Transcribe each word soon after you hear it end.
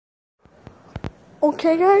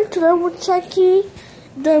Okay guys, today we're checking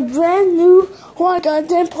the brand new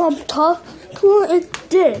Horizon from Top Cool is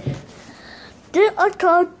this. This are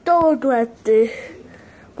called door glasses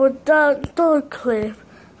without door clip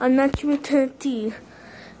and that's utility.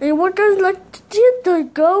 And what does like to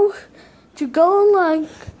do to go online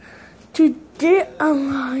to get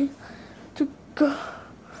online to go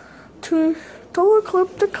to door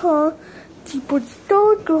clip the car to put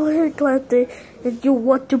door glasses if you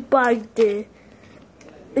want to buy this.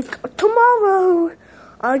 It's tomorrow,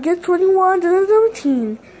 August 21,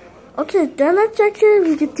 2017. Okay, then let's check it if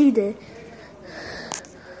we can see this.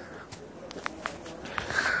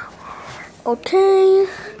 Okay,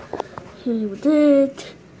 here you did.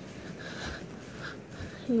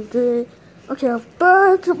 Here you did. Okay, I'll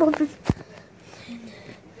burn some of it.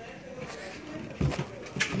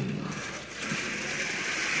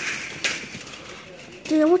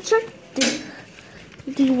 Then we'll check this.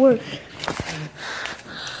 Did it work?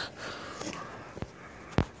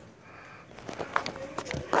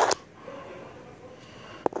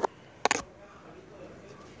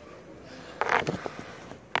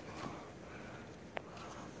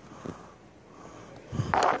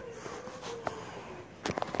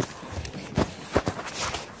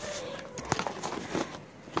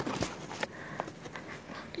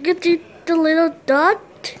 You can see the little dot.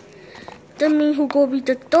 That means we're going to be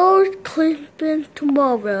the third clipping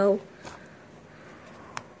tomorrow.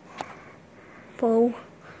 So,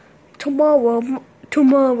 tomorrow, you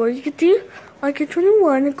can see, like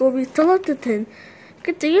 21, it's going to be selected 10. You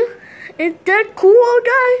can see, is that cool,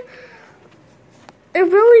 guys?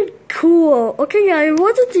 It's really cool. Okay, guys,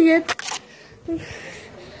 what is it?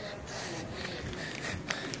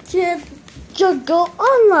 Just go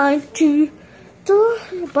online to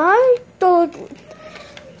buy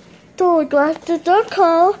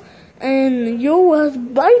glasses.com and you will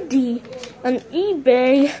buy these on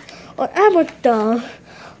eBay or Amazon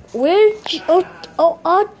which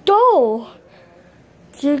are door.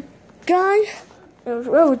 You guys, I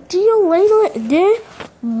will see you later this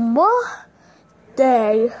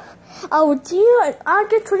Monday. I will see you on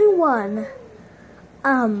August 21.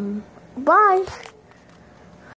 Bye.